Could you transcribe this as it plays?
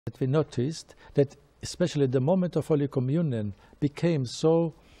that we noticed that especially the moment of Holy Communion became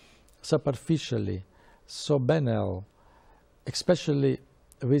so superficially, so banal, especially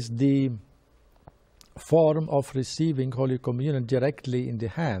with the form of receiving Holy Communion directly in the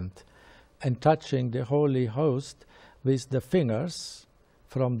hand and touching the Holy Host with the fingers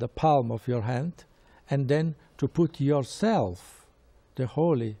from the palm of your hand, and then to put yourself, the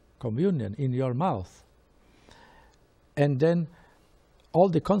Holy Communion, in your mouth. And then all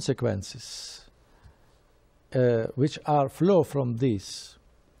the consequences which flow from this,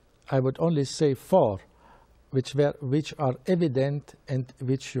 I would only say four, which are evident and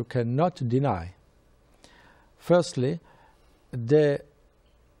which you cannot deny. Firstly, the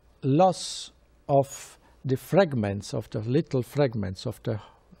loss of the fragments, of the little fragments of the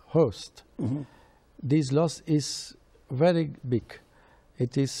host. Mm-hmm. This loss is very big.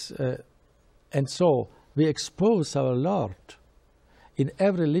 It is, and so we expose our Lord. In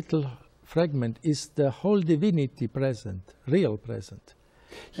every little fragment is the whole divinity present, real present.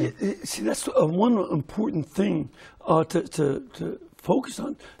 Yeah, see, that's one important thing to focus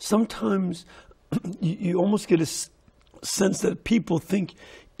on. Sometimes you almost get a sense that people think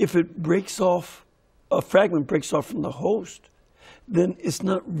if it breaks off, a fragment breaks off from the host, then it's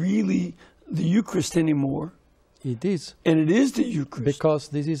not really the Eucharist anymore. It is. And it is the Eucharist. Because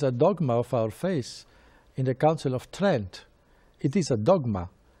this is a dogma of our faith. In the Council of Trent, it is a dogma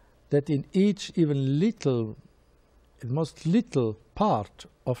that in each even little, most little part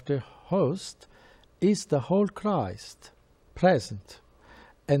of the host is the whole Christ present.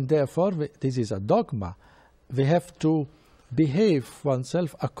 And therefore, this is a dogma. We have to behave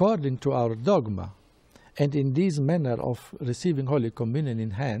oneself according to our dogma. And in this manner of receiving Holy Communion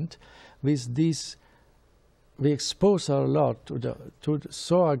in hand, with this, we expose our Lord to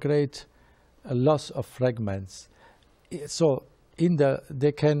so a great loss of fragments. So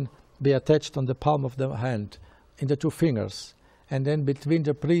they can be attached on the palm of the hand, in the two fingers, and then between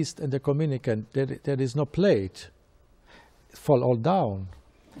the priest and the communicant, there is no plate. It fall all down.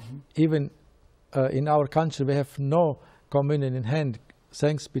 Mm-hmm. Even in our country, we have no communion in hand,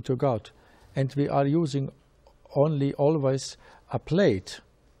 thanks be to God. And we are using only always a plate.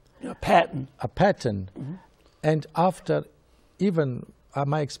 A paten. A paten. Mm-hmm. And after, even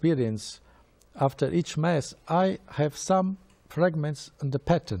my experience, after each Mass, I have some fragments on the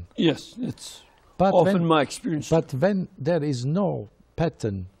paten. Yes, it's often my experience. But when there is no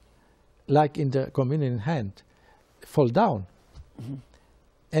paten, like in the communion in hand, fall down.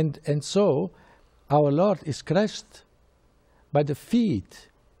 Mm-hmm. And so our Lord is crushed by the feet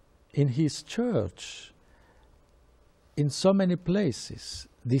in His church in so many places.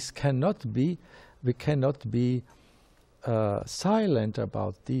 This cannot be, we cannot be silent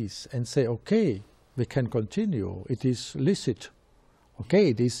about this and say, okay, we can continue. It is licit. Okay,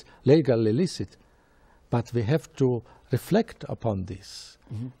 it is legally licit. But we have to reflect upon this.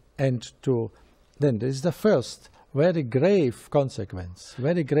 Mm-hmm. And then there is the first very grave consequence,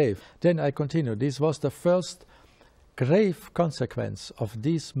 very grave. Then I continue. This was the first grave consequence of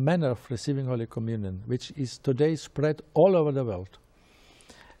this manner of receiving Holy Communion, which is today spread all over the world.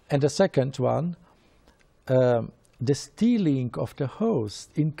 And the second one, the stealing of the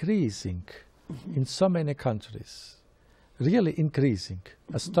host increasing mm-hmm. in so many countries, really increasing,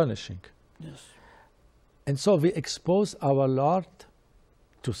 mm-hmm. astonishing. Yes. And so we expose our Lord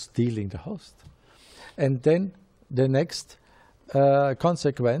to stealing the host. And then the next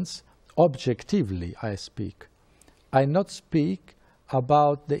consequence, objectively I speak. I not speak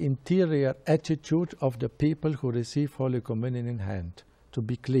about the interior attitude of the people who receive Holy Communion in hand, to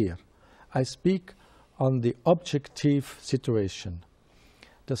be clear. I speak on the objective situation.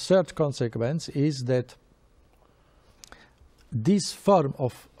 The third consequence is that this form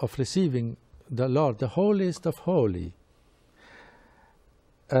of receiving the Lord, the holiest of holy,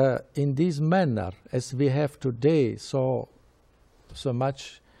 in this manner, as we have today so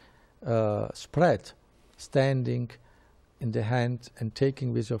much spread, standing in the hand and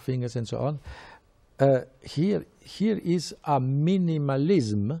taking with your fingers and so on, here is a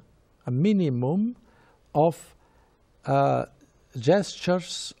minimalism, a minimum of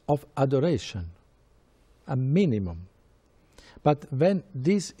gestures of adoration, a minimum. But when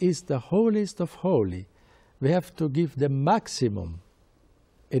this is the holiest of holy, we have to give the maximum.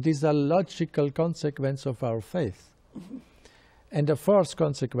 It is a logical consequence of our faith. Mm-hmm. And the fourth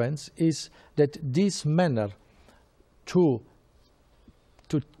consequence is that this manner to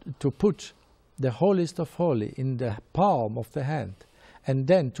put the holiest of holy in the palm of the hand, and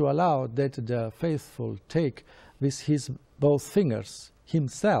then to allow that the faithful take with his both fingers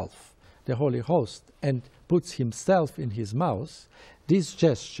himself, the Holy Host, and puts himself in his mouth, this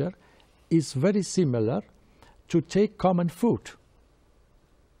gesture is very similar to take common food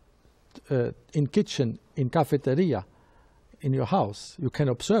in kitchen, in cafeteria, in your house. You can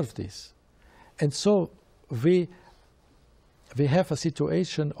observe this. And so we have a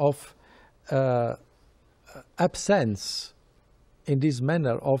situation of absence in this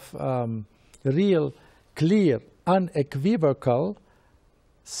manner of real, clear, unequivocal,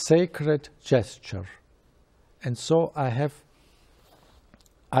 sacred gesture. And so I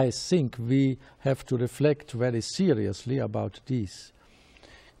think we have to reflect very seriously about this.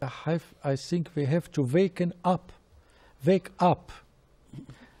 I think we have to wake up,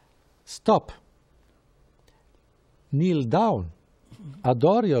 stop, kneel down,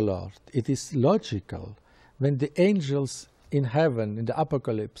 adore your Lord. It is logical. When the angels in heaven, in the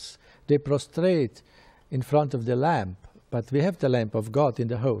Apocalypse, they prostrate in front of the lamp, but we have the lamp of God in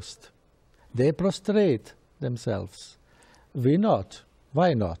the host. They prostrate themselves. We not.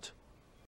 Why not?